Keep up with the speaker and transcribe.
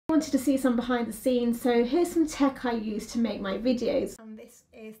Wanted to see some behind the scenes, so here's some tech I use to make my videos. And this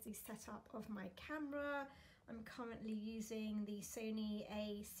is the setup of my camera. I'm currently using the Sony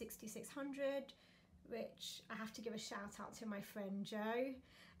a6600, which I have to give a shout out to my friend Jo.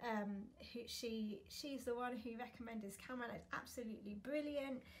 She's the one who recommended this camera, and it's absolutely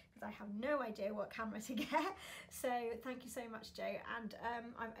brilliant because I have no idea what camera to get. So thank you so much, Jo. And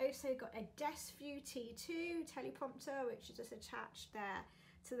I've also got a DeskView T2 teleprompter, which is just attached there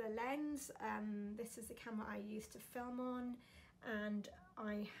to the lens. This is the camera I use to film on, and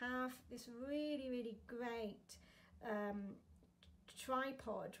I have this really great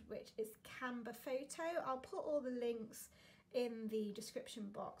tripod, which is Canva Photo. I'll put all the links in the description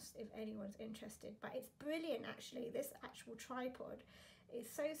box if anyone's interested, but it's brilliant actually. This actual tripod is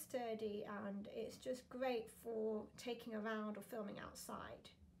so sturdy and it's just great for taking around or filming outside.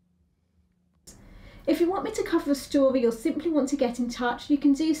 If you want me to cover a story or simply want to get in touch, you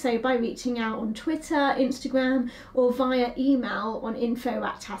can do so by reaching out on Twitter, Instagram, or via email on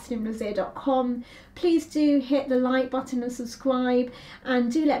info@tasneemnazir.com. Please do hit the like button and subscribe,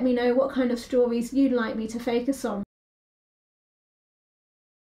 and do let me know what kind of stories you'd like me to focus on.